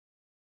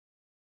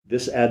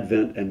This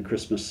Advent and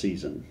Christmas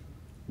season,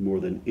 more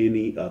than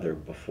any other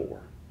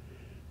before,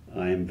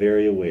 I am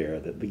very aware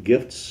that the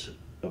gifts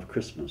of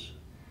Christmas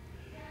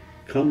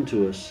come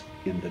to us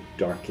in the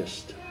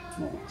darkest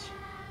moments.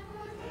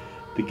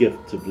 The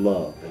gift of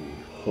love and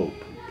hope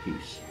and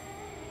peace,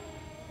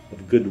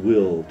 of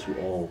goodwill to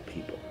all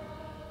people.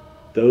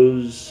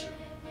 Those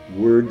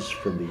words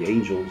from the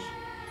angels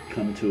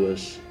come to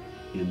us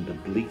in the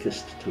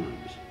bleakest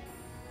times.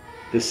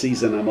 This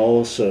season I'm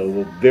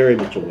also very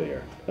much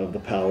aware of the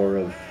power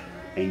of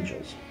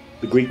angels.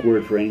 The Greek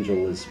word for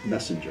angel is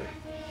messenger.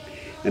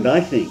 And I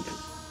think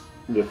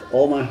with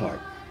all my heart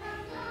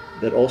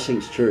that All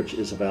Saints Church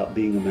is about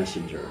being a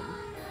messenger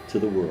to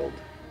the world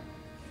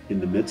in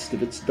the midst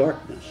of its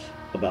darkness,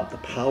 about the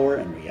power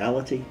and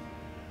reality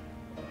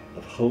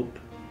of hope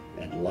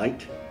and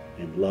light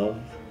and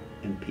love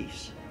and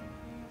peace.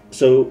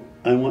 So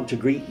I want to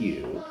greet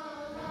you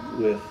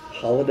with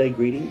holiday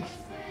greetings,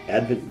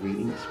 Advent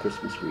greetings,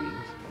 Christmas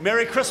greetings.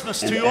 Merry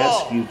Christmas to you all. And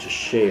all. ask you to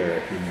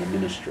share in the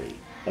ministry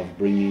of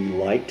bringing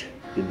light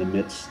in the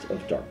midst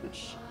of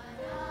darkness.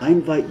 I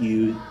invite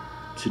you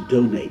to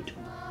donate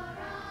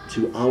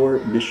to our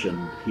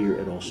mission here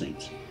at All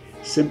Saints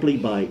simply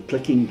by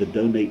clicking the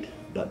donate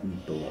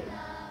button below.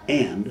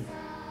 And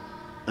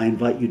I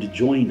invite you to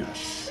join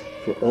us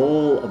for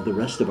all of the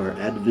rest of our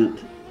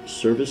Advent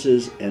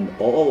services and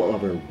all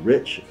of our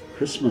rich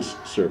Christmas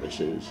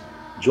services.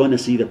 Join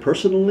us either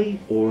personally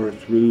or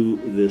through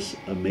this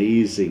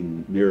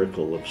amazing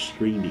miracle of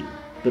streaming.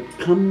 But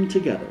come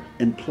together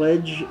and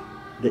pledge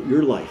that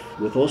your life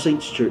with All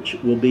Saints Church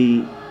will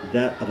be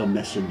that of a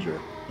messenger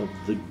of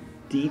the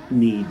deep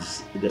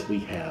needs that we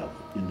have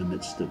in the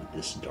midst of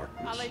this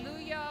darkness.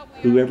 Hallelujah.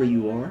 Whoever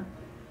you are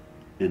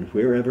and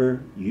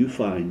wherever you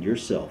find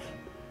yourself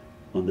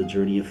on the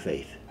journey of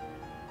faith,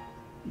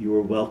 you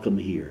are welcome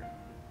here.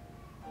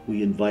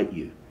 We invite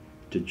you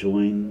to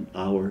join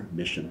our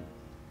mission.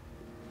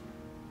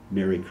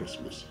 Merry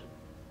Christmas.